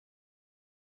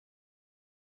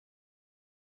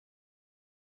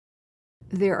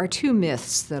There are two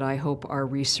myths that I hope our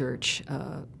research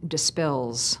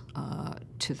dispels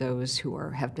to those who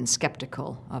have been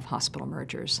skeptical of hospital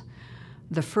mergers.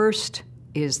 The first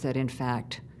is that, in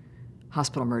fact,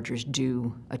 hospital mergers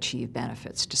do achieve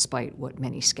benefits, despite what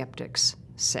many skeptics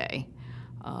say.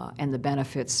 And the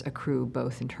benefits accrue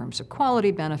both in terms of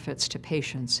quality benefits to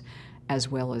patients as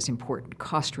well as important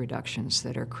cost reductions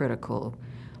that are critical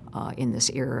in this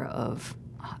era of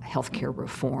healthcare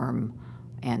reform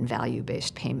and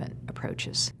value-based payment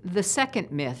approaches. The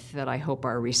second myth that I hope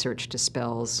our research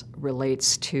dispels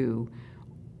relates to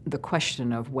the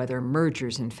question of whether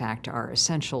mergers, in fact, are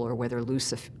essential or whether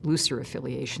looser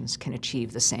affiliations can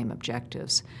achieve the same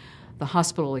objectives. The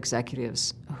hospital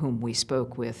executives whom we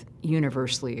spoke with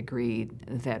universally agreed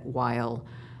that while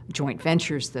joint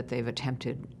ventures that they've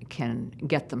attempted can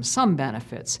get them some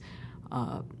benefits,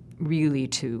 really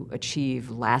to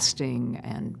achieve lasting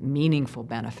and meaningful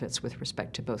benefits with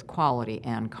respect to both quality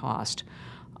and cost,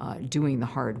 doing the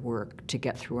hard work to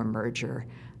get through a merger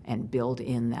and build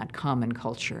in that common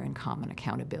culture and common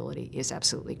accountability is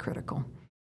absolutely critical.